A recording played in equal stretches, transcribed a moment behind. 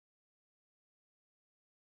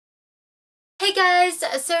Hey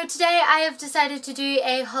guys, so today I have decided to do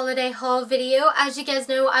a holiday haul video. As you guys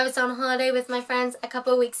know, I was on holiday with my friends a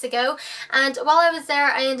couple of weeks ago, and while I was there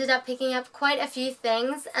I ended up picking up quite a few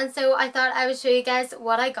things, and so I thought I would show you guys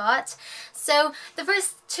what I got. So the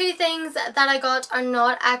first two things that I got are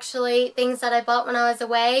not actually things that I bought when I was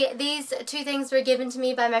away. These two things were given to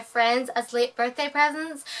me by my friends as late birthday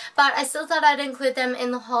presents, but I still thought I'd include them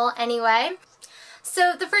in the haul anyway.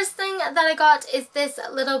 So the first thing that I got is this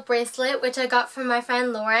little bracelet which I got from my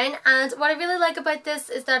friend Lauren, and what I really like about this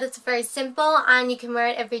is that it's very simple and you can wear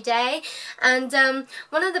it every day. And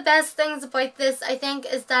one of the best things about this, I think,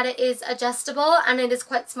 is that it is adjustable and it is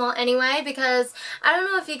quite small anyway, because I don't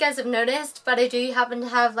know if you guys have noticed, but I do happen to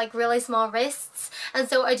have like really small wrists, and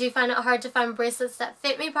so I do find it hard to find bracelets that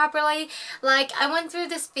fit me properly. Like, I went through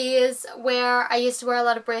this phase where I used to wear a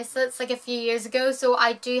lot of bracelets like a few years ago, so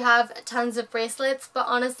I do have tons of bracelets, but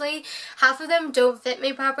honestly half of them don't fit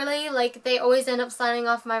me properly. Like, they always end up sliding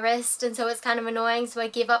off my wrist, and so it's kind of annoying, so I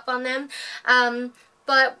gave up on them.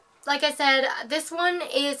 But like I said, this one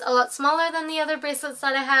is a lot smaller than the other bracelets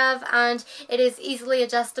that I have, and it is easily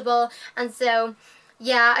adjustable, and so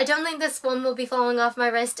yeah, I don't think this one will be falling off my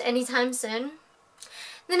wrist anytime soon.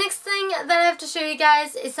 The next thing that I have to show you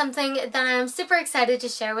guys is something that I am super excited to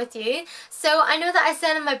share with you. So I know that I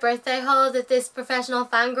said in my birthday haul that this professional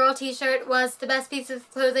fangirl t-shirt was the best piece of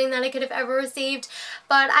clothing that I could have ever received,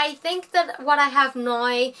 but I think that what I have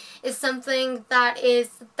now is something that is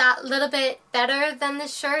that little bit better than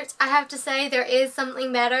this shirt. I have to say, there is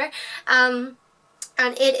something better. And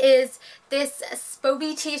it is this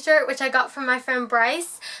Spoby t-shirt which I got from my friend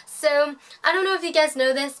Bryce. So, I don't know if you guys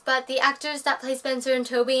know this, but the actors that play Spencer and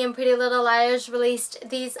Toby in Pretty Little Liars released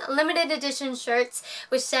these limited edition shirts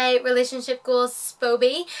which say Relationship Goals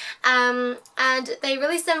Spoby, and they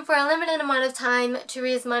released them for a limited amount of time to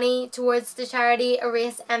raise money towards the charity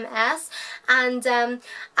Erase MS, and I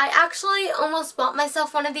actually almost bought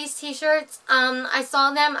myself one of these t-shirts. I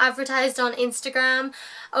saw them advertised on Instagram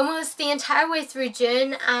almost the entire way through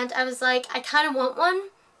June, and I was like, I kind of want one.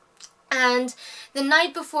 And the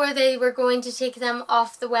night before they were going to take them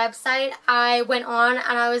off the website, I went on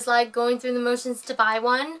and I was like going through the motions to buy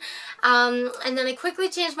one. And then I quickly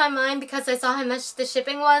changed my mind because I saw how much the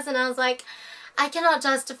shipping was, and I was like, I cannot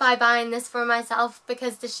justify buying this for myself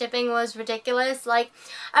because the shipping was ridiculous. Like,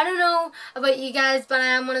 I don't know about you guys, but I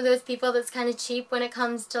am one of those people that's kind of cheap when it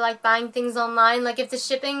comes to like buying things online. Like, if the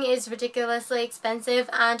shipping is ridiculously expensive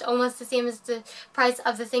and almost the same as the price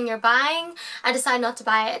of the thing you're buying, I decide not to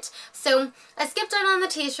buy it. So I skipped out on the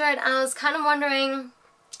t-shirt, and I was kind of wondering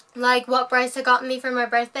like what Bryce had gotten me for my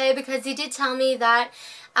birthday, because he did tell me that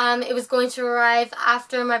it was going to arrive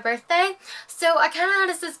after my birthday. So I kind of had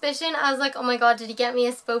a suspicion. I was like, oh my god, did he get me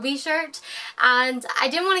a Spoby shirt? And I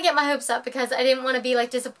didn't want to get my hopes up because I didn't want to be like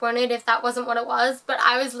disappointed if that wasn't what it was. But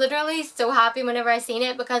I was literally so happy whenever I seen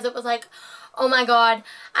it, because it was like, oh my god,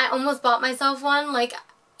 I almost bought myself one. Like,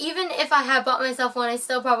 even if I had bought myself one, I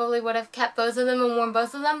still probably would have kept both of them and worn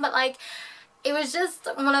both of them. But like, it was just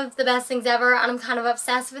one of the best things ever, and I'm kind of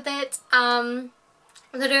obsessed with it.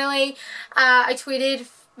 Literally, I tweeted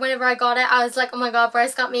whenever I got it, I was like, oh my god,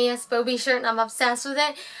 Bryce got me a Spoby shirt and I'm obsessed with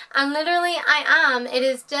it. And literally, I am. It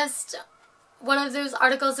is just one of those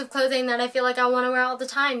articles of clothing that I feel like I want to wear all the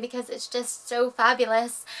time because it's just so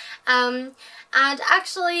fabulous. And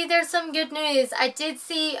actually, there's some good news. I did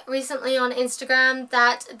see recently on Instagram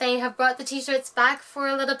that they have brought the t-shirts back for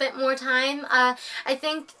a little bit more time. I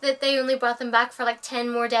think that they only brought them back for like 10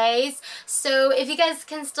 more days. So if you guys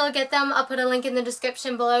can still get them, I'll put a link in the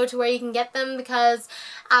description below to where you can get them, because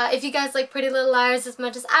if you guys like Pretty Little Liars as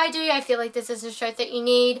much as I do, I feel like this is a shirt that you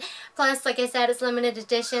need. Plus, like I said, it's limited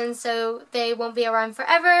edition, so they won't be around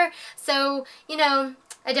forever. So, you know,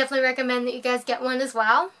 I definitely recommend that you guys get one as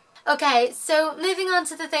well. Okay, so moving on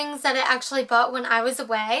to the things that I actually bought when I was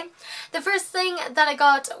away. The first thing that I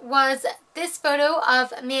got was this photo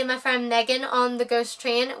of me and my friend Megan on the ghost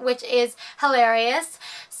train, which is hilarious.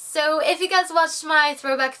 So if you guys watched my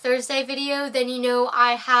Throwback Thursday video, then you know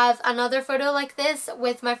I have another photo like this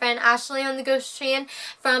with my friend Ashley on the ghost train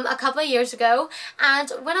from a couple of years ago.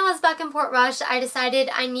 And when I was back in Portrush, I decided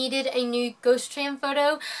I needed a new ghost train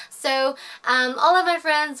photo. So all of my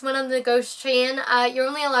friends went on the ghost train. You're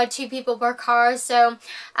only allowed 2 people per car, so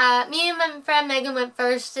me and my friend Megan went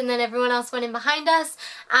first, and then everyone else went in behind us.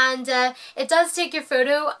 And it does take your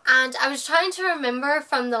photo, and I was trying to remember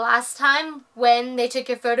from the last time when they took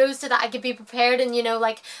your photo so that I could be prepared and, you know,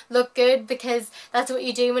 like look good, because that's what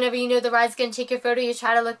you do whenever you know the ride's going to take your photo. You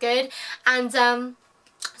try to look good. And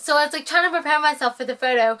so So I was like trying to prepare myself for the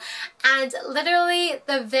photo, and literally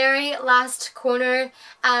the very last corner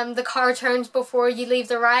the car turns before you leave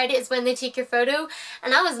the ride is when they take your photo,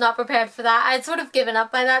 and I was not prepared for that. I had sort of given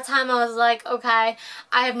up by that time. I was like, okay,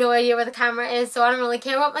 I have no idea where the camera is, so I don't really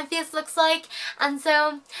care what my face looks like. And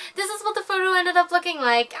so this is what the photo ended up looking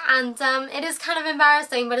like, and it is kind of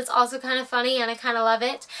embarrassing, but it's also kind of funny and I kind of love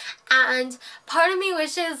it. And part of me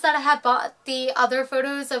wishes that I had bought the other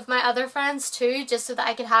photos of my other friends too, just so that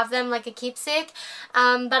I could have them like a keepsake,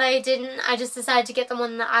 but I didn't. I just decided to get the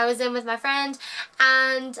one that I was in with my friend,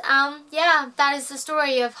 and yeah, that is the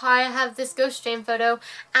story of how I have this ghost dream photo.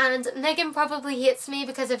 And Megan probably hates me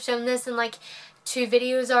because I've shown this in like 2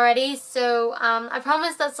 videos already, so I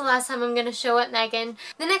promise that's the last time I'm going to show it, Megan.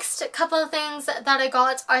 The next couple of things that I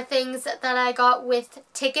got are things that I got with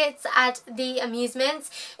tickets at the amusements.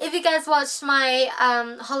 If you guys watched my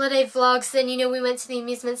holiday vlogs, then you know we went to the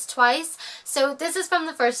amusements twice. So this is from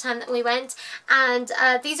the first time that we went, and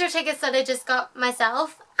these are tickets that I just got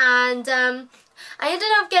myself, and I ended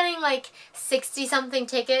up getting like 60 something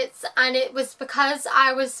tickets, and it was because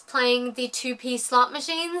I was playing the 2p slot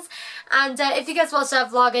machines. And if you guys watched that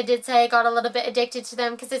vlog, I did say I got a little bit addicted to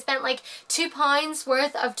them because I spent like £2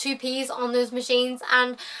 worth of 2p's on those machines,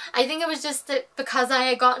 and I think it was just that because I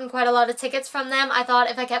had gotten quite a lot of tickets from them, I thought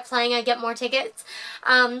if I kept playing I'd get more tickets,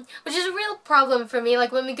 which is a real problem for me.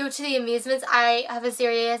 Like when we go to the amusements, I have a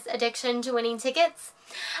serious addiction to winning tickets.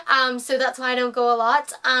 So that's why I don't go a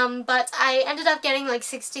lot, but I ended up getting like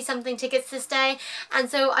 60 something tickets this day, and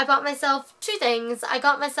so I bought myself 2 things. I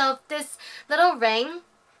got myself this little ring,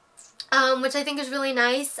 which I think is really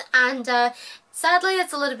nice, and sadly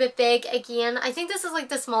it's a little bit big again. I think this is like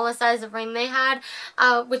the smallest size of ring they had,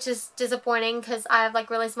 which is disappointing because I have like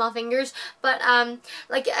really small fingers, but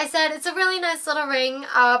like I said, it's a really nice little ring,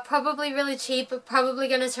 probably really cheap, probably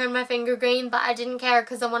gonna turn my finger green, but I didn't care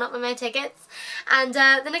because I went up with my tickets. And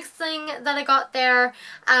the next thing that I got there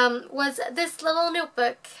was this little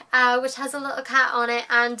notebook, which has a little cat on it,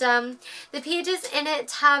 and the pages in it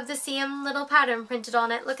have the same little pattern printed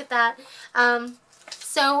on it. Look at that.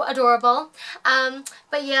 So adorable.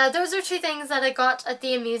 But yeah, those are 2 things that I got at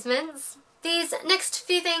the amusements. These next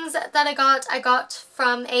few things that I got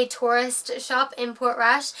from a tourist shop in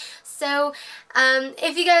Portrush. So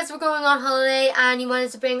if you guys were going on holiday and you wanted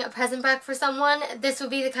to bring a present back for someone, this would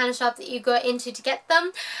be the kind of shop that you go into to get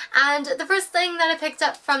them. And the first thing that I picked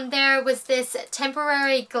up from there was this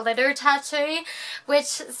temporary glitter tattoo, which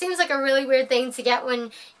seems like a really weird thing to get when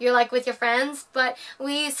you're like with your friends, but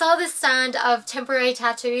we saw this stand of temporary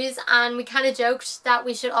tattoos and we kind of joked that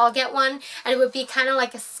we should all get one, and it would be kind of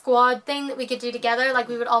like a squad thing that we could do together. Like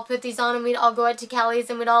we would all put these on and we'd all go out to Kelly's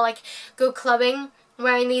and we'd all like go clubbing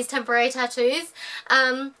wearing these temporary tattoos.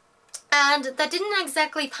 And that didn't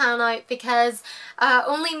exactly pan out because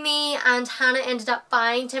only me and Hannah ended up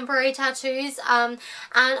buying temporary tattoos, and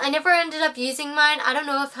I never ended up using mine. I don't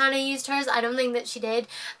know if Hannah used hers, I don't think that she did,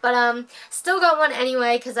 but still got one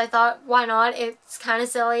anyway because I thought, why not? It's kind of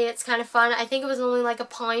silly, it's kind of fun. I think it was only like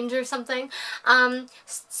 £1 or something.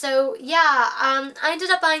 So yeah, I ended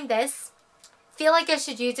up buying this. Feel like I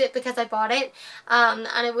should use it because I bought it,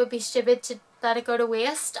 and it would be stupid to let it go to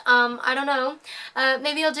waste. I don't know.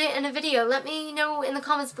 Maybe I'll do it in a video. Let me know in the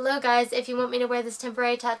comments below, guys, if you want me to wear this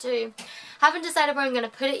temporary tattoo. Haven't decided where I'm going to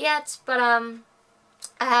put it yet, but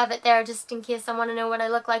I have it there just in case I want to know what I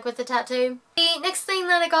look like with the tattoo. The next thing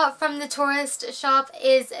that I got from the tourist shop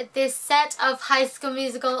is this set of High School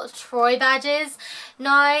Musical Troy badges.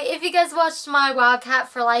 Now, if you guys watched my Wildcat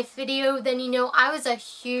for Life video, then you know I was a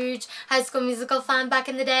huge High School Musical fan back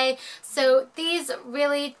in the day, so these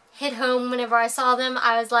really hit home whenever I saw them.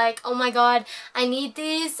 I was like, oh my god, I need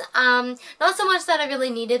these. Not so much that I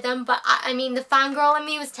really needed them, but I mean the fangirl in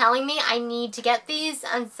me was telling me I need to get these,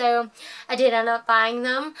 and so I did end up buying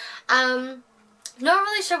them. Not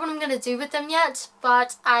really sure what I'm going to do with them yet,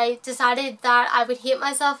 but I decided that I would hate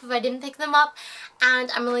myself if I didn't pick them up,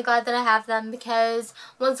 and I'm really glad that I have them because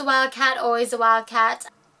once a wildcat, always a wildcat.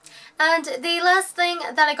 And the last thing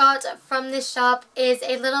that I got from this shop is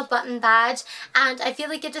a little button badge, and I feel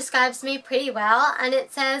like it describes me pretty well, and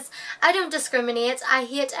it says, I don't discriminate, I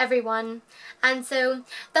hate everyone. And so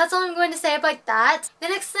that's all I'm going to say about that. The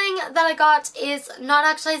next thing that I got is not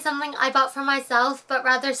actually something I bought for myself, but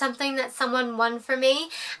rather something that someone won for me,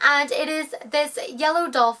 and it is this yellow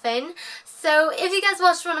dolphin. So if you guys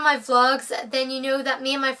watched one of my vlogs, then you know that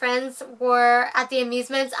me and my friends were at the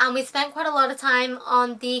amusements and we spent quite a lot of time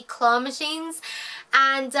on the claw machines.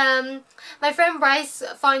 And my friend Bryce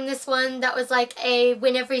found this one that was like a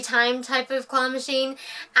win every time type of claw machine,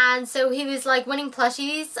 and so he was like winning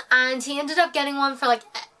plushies, and he ended up getting one for like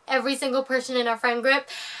every single person in our friend group.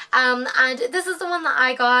 And this is the one that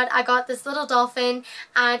I got. I got this little dolphin,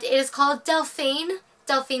 and it is called Delphine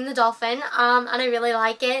the dolphin, and I really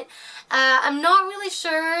like it. I'm not really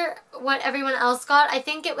sure what everyone else got. I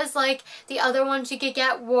think it was like the other ones you could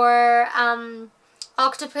get were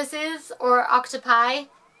octopuses or octopi.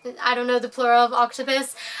 I don't know the plural of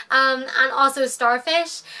octopus, and also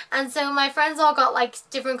starfish. And so my friends all got like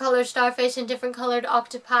different colored starfish and different colored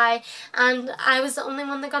octopi, and I was the only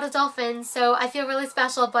one that got a dolphin, so I feel really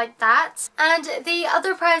special about that. And the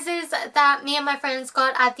other prizes that me and my friends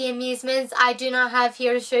got at the amusements, I do not have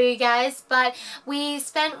here to show you guys, but we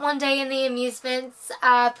spent one day in the amusements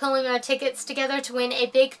pulling our tickets together to win a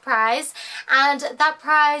big prize, and that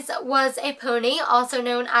prize was a pony, also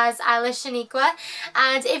known as Isla Shaniqua.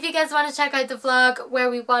 And if you guys want to check out the vlog where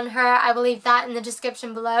we won her, I will leave that in the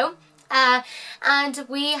description below. And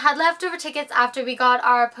we had leftover tickets after we got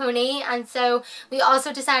our pony, and so we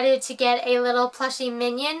also decided to get a little plushie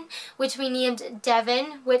minion, which we named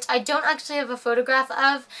Devin, which I don't actually have a photograph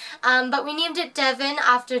of, but we named it Devin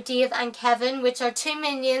after Dave and Kevin, which are two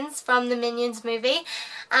minions from the Minions movie.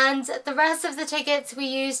 And the rest of the tickets we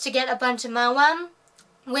used to get a bunch of mawam,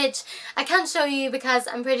 which I can't show you because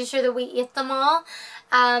I'm pretty sure that we ate them all.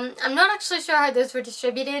 I'm not actually sure how those were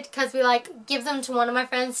distributed because we like give them to one of my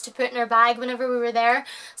friends to put in her bag whenever we were there.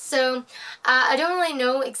 So I don't really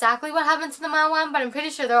know exactly what happened to the mawam, but I'm pretty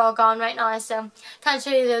sure they're all gone right now, so can't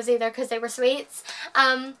show you those either because they were sweets.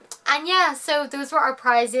 And yeah, so those were our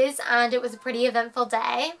prizes, and it was a pretty eventful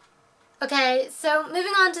day. Okay, so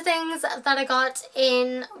moving on to things that I got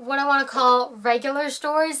in what I want to call regular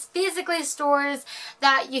stores. Basically stores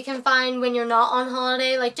that you can find when you're not on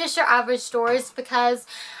holiday, like just your average stores, because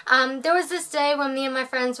there was this day when me and my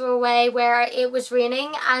friends were away where it was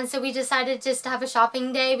raining, and so we decided just to have a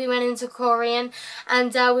shopping day. We went into Korean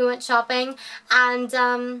and we went shopping,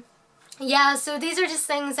 and yeah, so these are just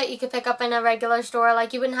things that you could pick up in a regular store,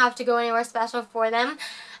 like you wouldn't have to go anywhere special for them.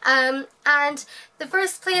 And the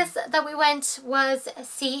first place that we went was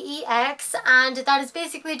CEX, and that is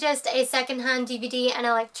basically just a secondhand DVD and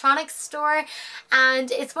electronics store,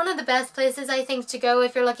 and it's one of the best places I think to go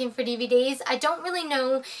if you're looking for DVDs. I don't really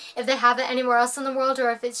know if they have it anywhere else in the world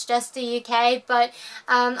or if it's just the UK, but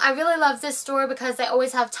I really love this store because they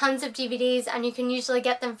always have tons of DVDs and you can usually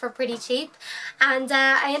get them for pretty cheap. And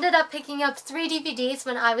I ended up picking up 3 DVDs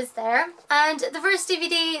when I was there, and the first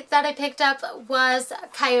DVD that I picked up was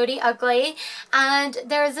Coyote Ugly, and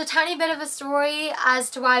there's a tiny bit of a story as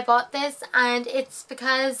to why I bought this, and it's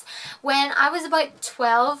because when I was about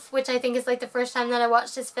 12, which I think is like the first time that I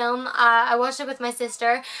watched this film, I watched it with my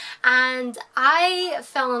sister, and I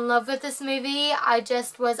fell in love with this movie. I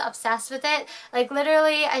just was obsessed with it. Like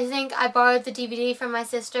literally, I think I borrowed the DVD from my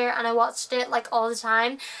sister and I watched it like all the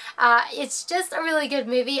time. It's just a really good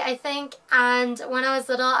movie, I think, and when I was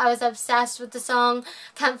little I was obsessed with the song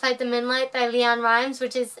Can't Fight the Moonlight by Leanne Rimes,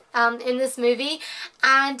 which is in this movie,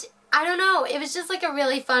 and I don't know, it was just like a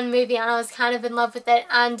really fun movie and I was kind of in love with it.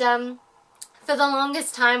 And for the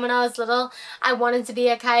longest time when I was little, I wanted to be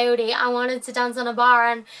a coyote. I wanted to dance on a bar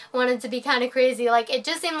and wanted to be kind of crazy. Like, it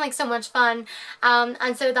just seemed like so much fun,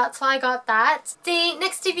 and so that's why I got that. The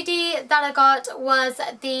next DVD that I got was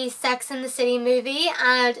the Sex and the City movie,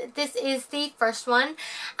 and this is the first one.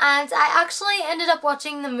 And I actually ended up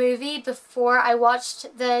watching the movie before I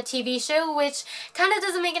watched the TV show, which kind of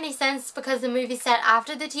doesn't make any sense because the movie's set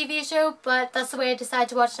after the TV show, but that's the way I decided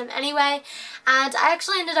to watch them anyway. And I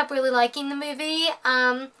actually ended up really liking the movie.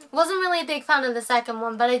 Wasn't really a big fan of the second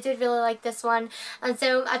one, but I did really like this one, and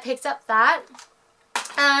so I picked up that.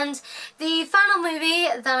 And the final movie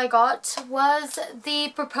that I got was The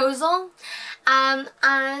Proposal.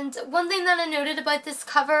 And one thing that I noted about this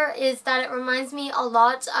cover is that it reminds me a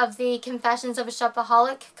lot of the Confessions of a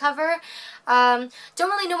Shopaholic cover. Don't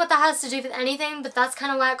really know what that has to do with anything, but that's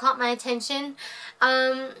kind of why it caught my attention.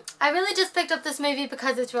 I really just picked up this movie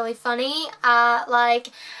because it's really funny.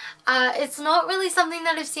 It's not really something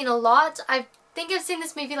that I've seen a lot. I think I've seen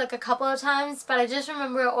this movie like a couple of times, but I just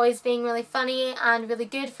remember it always being really funny and really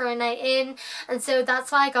good for a night in, and so that's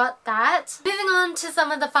why I got that. Moving on to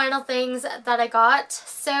some of the final things that I got.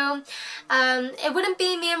 So it wouldn't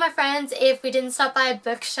be me and my friends if we didn't stop by a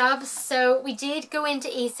bookshop, so we did go into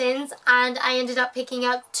Eason's and I ended up picking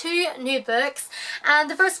up 2 new books, and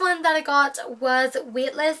the first one that I got was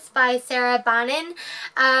Weightless by Sarah Bannon.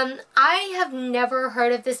 I have never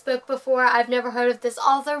heard of this book before. I've never heard of this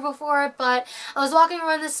author before, but I was walking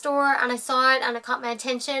around the store and I saw it and it caught my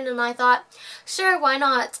attention and I thought, sure, why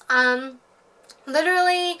not?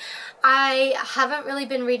 Literally, I haven't really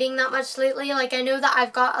been reading that much lately. Like, I know that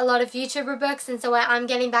I've got a lot of YouTuber books, and so I'm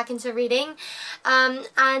getting back into reading.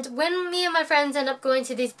 And when me and my friends end up going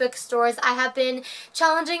to these bookstores, I have been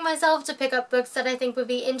challenging myself to pick up books that I think would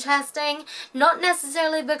be interesting. Not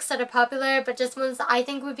necessarily books that are popular, but just ones that I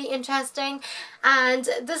think would be interesting. And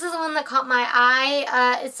this is the one that caught my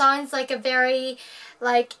eye. It sounds like a very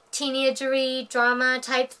like teenagery drama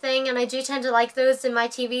type thing, and I do tend to like those in my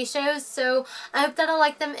TV shows, so I hope that I'll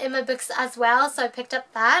like them in my books as well, so I picked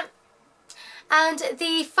up that. And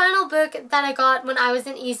the final book that I got when I was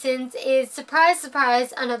in Eason's is, surprise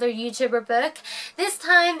surprise, another YouTuber book. This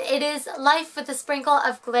time it is Life with a Sprinkle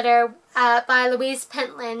of Glitter by Louise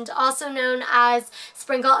Pentland, also known as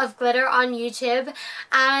Sprinkle of Glitter on YouTube.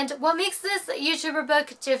 And what makes this YouTuber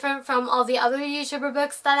book different from all the other YouTuber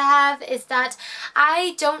books that I have is that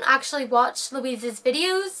I don't actually watch Louise's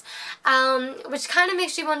videos, which kind of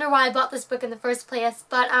makes you wonder why I bought this book in the first place.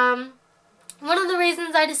 But one of the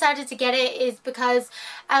reasons I decided to get it is because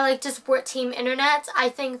I like to support Team Internet. I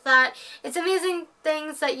think that it's amazing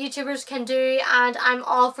things that YouTubers can do, and I'm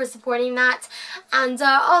all for supporting that. And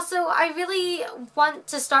also, I really want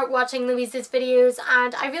to start watching Louise's videos,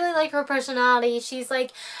 and I really like her personality. She's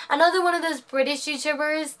like another one of those British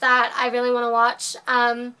YouTubers that I really want to watch.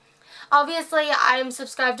 Obviously, I'm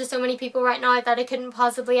subscribed to so many people right now that I couldn't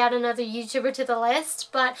possibly add another YouTuber to the list,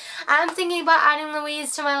 but I'm thinking about adding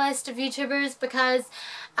Louise to my list of YouTubers because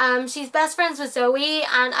she's best friends with Zoe,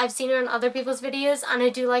 and I've seen her in other people's videos, and I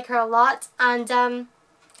do like her a lot. And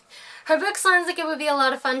her book sounds like it would be a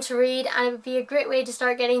lot of fun to read, and it would be a great way to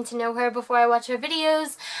start getting to know her before I watch her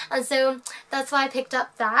videos, and so that's why I picked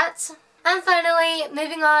up that. And finally,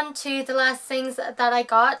 moving on to the last things that I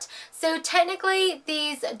got. So technically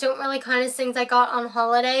these don't really count as things I got on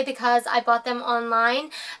holiday because I bought them online.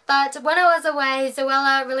 But when I was away,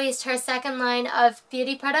 Zoella released her second line of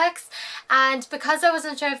beauty products, and because I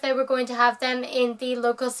wasn't sure if they were going to have them in the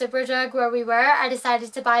local Superdrug where we were, I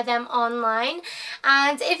decided to buy them online.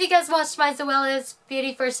 And if you guys watched my Zoella's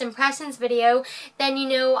Beauty First Impressions video, then you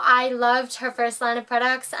know I loved her first line of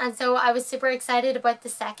products, and so I was super excited about the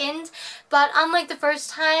second. But unlike the first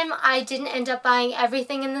time, I didn't end up buying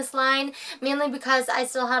everything in this line, mainly because I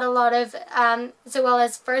still had a lot of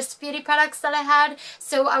Zoella's first beauty products that I had,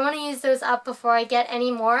 so I want to use those up before I get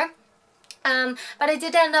any more. But I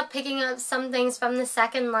did end up picking up some things from the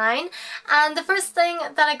second line, and the first thing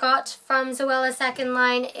that I got from Zoella's second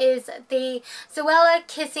line is the Zoella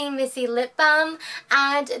Kissy Missy Lip Balm,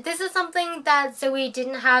 and this is something that Zoe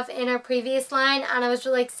didn't have in her previous line, and I was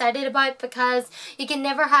really excited about because you can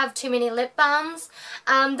never have too many lip balms.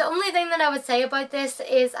 The only thing that I would say about this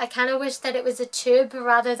is I kind of wish that it was a tube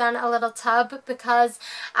rather than a little tub, because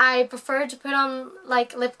I prefer to put on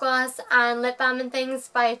like lip gloss and lip balm and things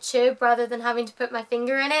by a tube rather than having to put my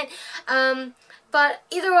finger in it. But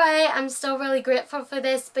either way, I'm still really grateful for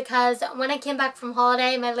this because when I came back from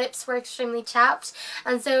holiday, my lips were extremely chapped,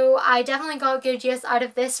 and so I definitely got good use out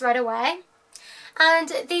of this right away.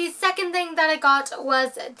 And the second thing that I got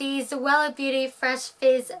was the Zoella Beauty Fresh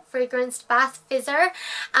Fizz Fragranced Bath Fizzer,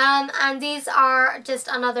 and these are just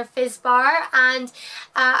another fizz bar, and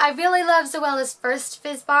I really love Zoella's first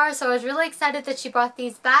fizz bar, so I was really excited that she brought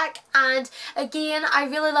these back. And again, I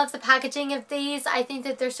really love the packaging of these. I think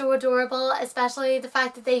that they're so adorable, especially the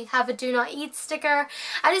fact that they have a do not eat sticker.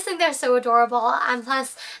 I just think they're so adorable, and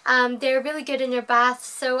plus they're really good in your bath,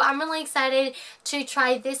 so I'm really excited to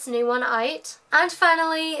try this new one out. And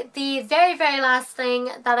finally, the very last thing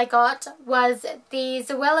that I got was the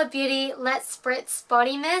Zoella Beauty Let's Spritz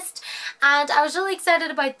Body Mist, and I was really excited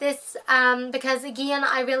about this because again,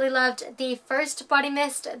 I really loved the first body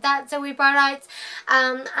mist that Zoe brought out,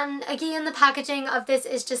 and again, the packaging of this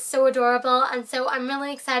is just so adorable, and so I'm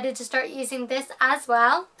really excited to start using this as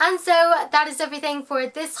well. And so that is everything for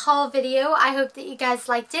this haul video. I hope that you guys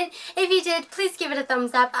liked it. If you did, please give it a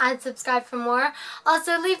thumbs up and subscribe for more.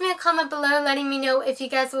 Also, leave me a comment below letting me know if you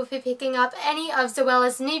guys will be picking up any of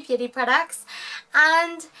Zoella's new beauty products.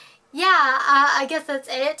 And yeah, I guess that's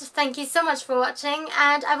it. Thank you so much for watching,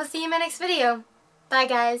 and I will see you in my next video. Bye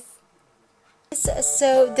guys.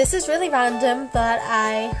 So this is really random, but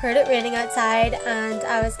I heard it raining outside, and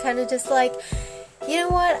I was kind of just like, you know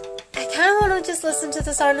what, I kind of want to just listen to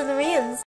the sound of the rain.